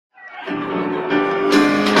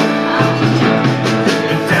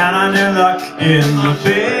Down on your luck in the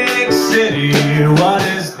big city, what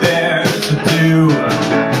is there to do?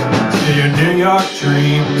 To your New York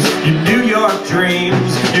dreams, your New York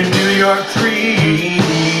dreams, your New York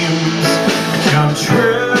dreams come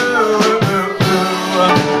true.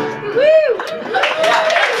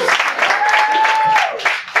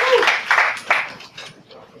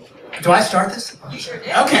 Do I start this? You sure did.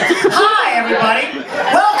 Okay. Hi, everybody.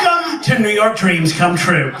 Welcome to New York Dreams Come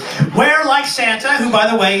True, where, like Santa, who, by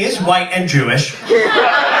the way, is white and Jewish,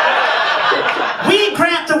 we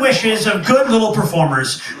grant the wishes of good little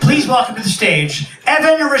performers. Please welcome to the stage,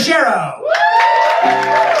 Evan Ruggiero.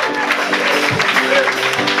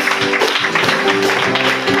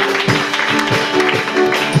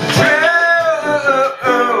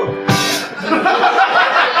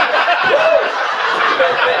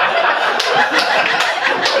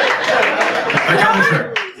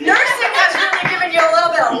 Nursing has really given you a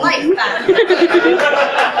little bit of life back. All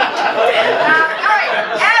right,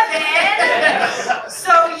 Evan.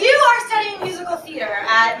 So you are studying musical theater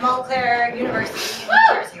at Montclair University in New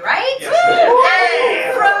Jersey, right? Yes.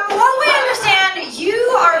 And from what we understand, you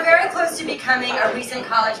are very close to becoming a recent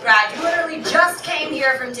college grad. You literally just came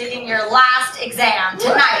here from taking your last exam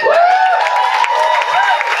tonight.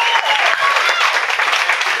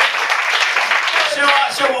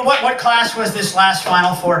 So what class was this last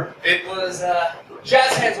final for? It was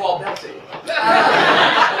jazz hands while belting.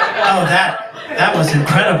 Oh, that was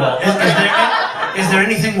incredible. Is there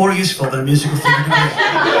anything more useful than a musical theater degree?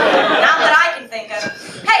 Not that I can think of.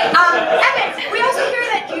 Hey, Evan, we also hear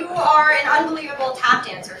that you are an unbelievable tap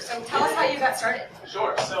dancer, so tell us how you got started.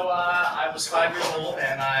 Sure. So I was 5 years old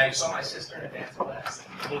and I saw my sister in a dance class.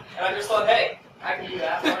 And I just thought, hey, I can do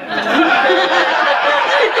that.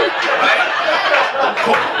 Right?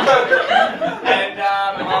 Cool. And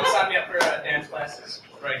my mom signed me up for dance classes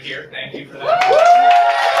right here. Thank you for that.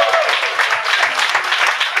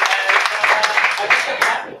 And I've just been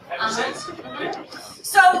happy ever since.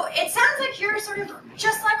 So it sounds like you're sort of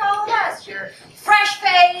just like all of us. You're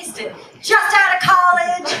fresh-faced and just out of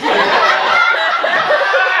college.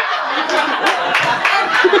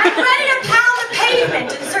 and ready to pound the pavement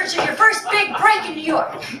in search of your first big break in New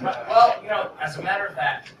York. Well, you know, as a matter of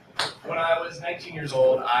fact, when I was 19 years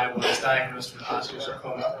old, I was diagnosed with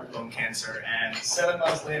osteosarcoma, bone cancer, and 7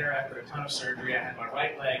 months later, after a ton of surgery, I had my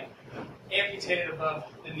right leg amputated above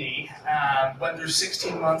the knee. Went through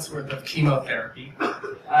 16 months worth of chemotherapy. But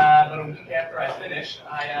a week after I finished,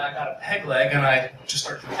 I got a peg leg and I just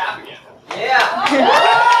started to tap again. Yeah.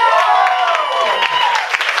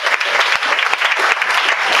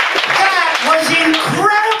 That was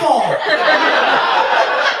incredible!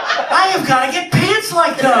 I have got to get pants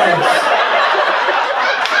like those!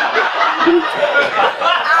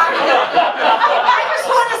 I just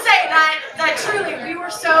want to say that truly, we were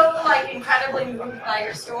so incredibly moved by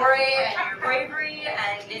your story and your bravery,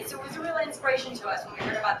 and it was a real inspiration to us when we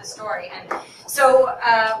heard about the story. And so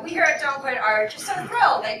we here at Don't Quit are just so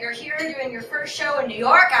thrilled that you're here doing your first show in New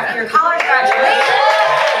York after your college graduation.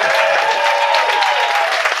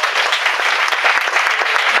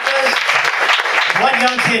 What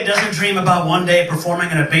young kid doesn't dream about one day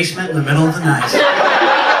performing in a basement in the middle of the night?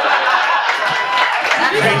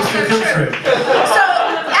 Dreams can come true. So,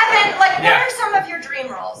 Evan, what are some of your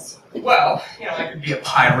dream roles? Well, you know, I could be a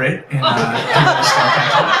pirate in Star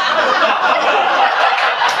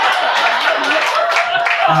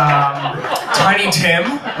Tiny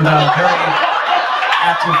Tim with a very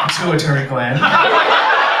active pituitary gland.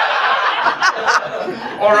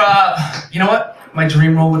 Or, you know what? My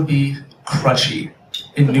dream role would be Crutchy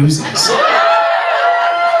in Newsies.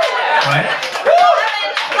 Right? Well, Evan,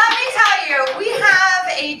 let me tell you, we have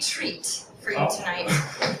a treat for you tonight.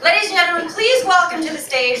 Ladies and gentlemen, please welcome to the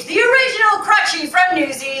stage the original Crutchy from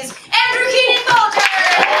Newsies, Andrew Keenan Bolger.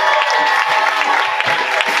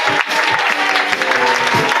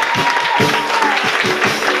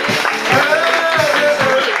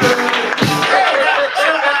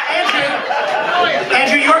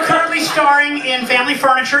 Andrew, you're currently starring in Family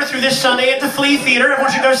Furniture through this Sunday at the Flea Theater.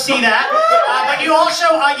 Everyone should go see that. But you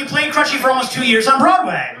also, you played Crutchy for almost 2 years on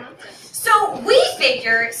Broadway. So we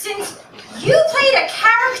figure, since you played a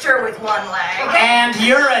character with one leg, and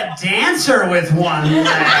you're a dancer with one leg,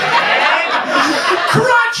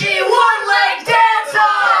 Crutchy one-leg dancer!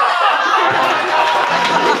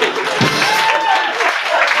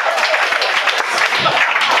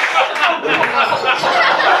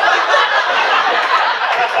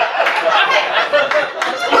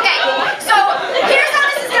 Okay, so here's how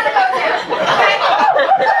this is gonna go down, okay?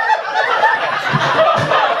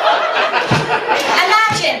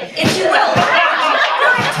 Imagine if you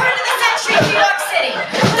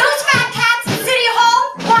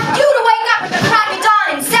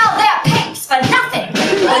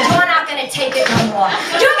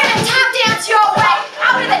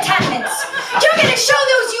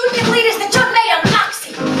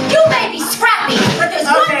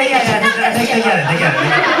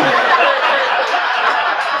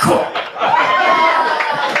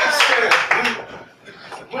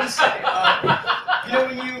You know,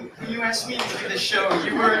 when you asked me to do the show,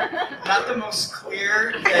 you were not the most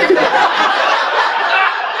clear that I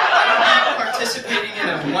would be participating in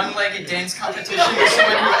a one-legged dance competition with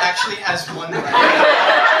someone who actually has one leg.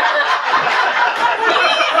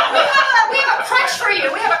 We have a crutch for you.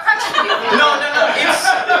 We have a crutch for you. No.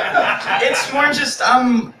 It's more just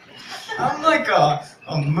I'm like a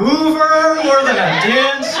mover more than a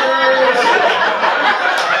dancer.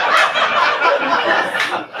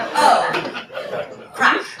 Oh,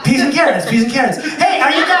 crap. Peas and carrots, peas and carrots. Hey,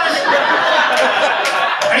 are you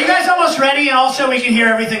guys almost ready? And also we can hear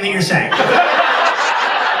everything that you're saying.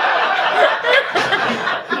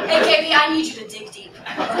 Hey, KB, I need you to dig deep.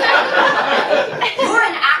 Okay? You're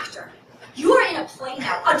an actor. You're in a play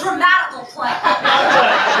now, a dramatical play.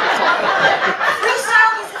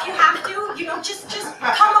 Freestyle this if you have to. You know, just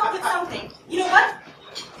come up with something. You know what?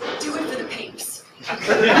 Do it for the papes. Okay?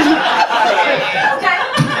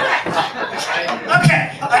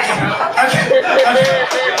 Okay.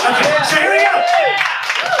 So here we go.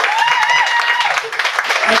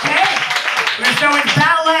 Okay. We're gonna start with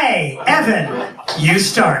ballet. Evan, you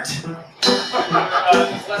start.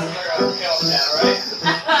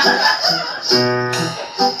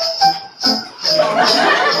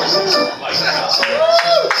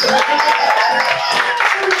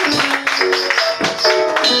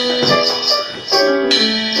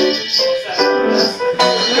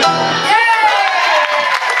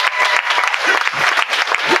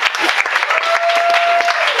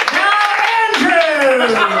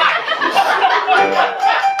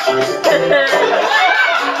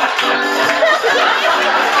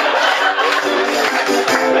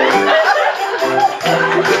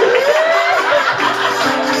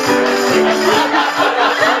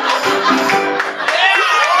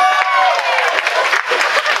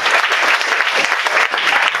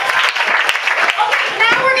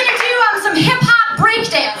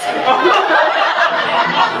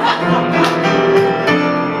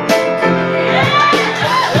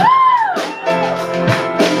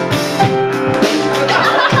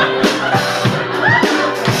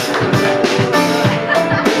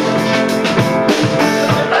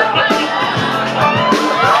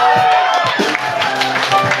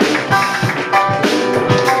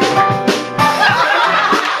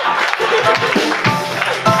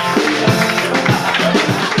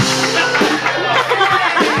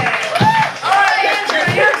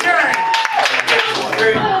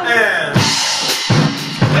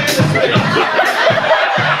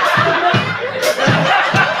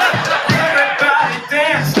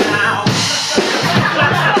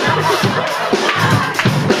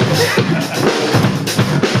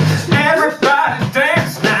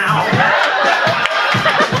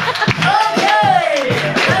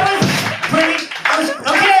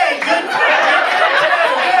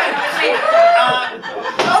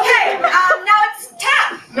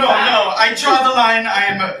 I draw the line. I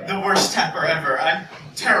am the worst tapper ever. I'm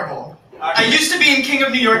terrible. I used to be in King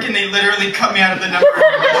of New York and they literally cut me out of the number.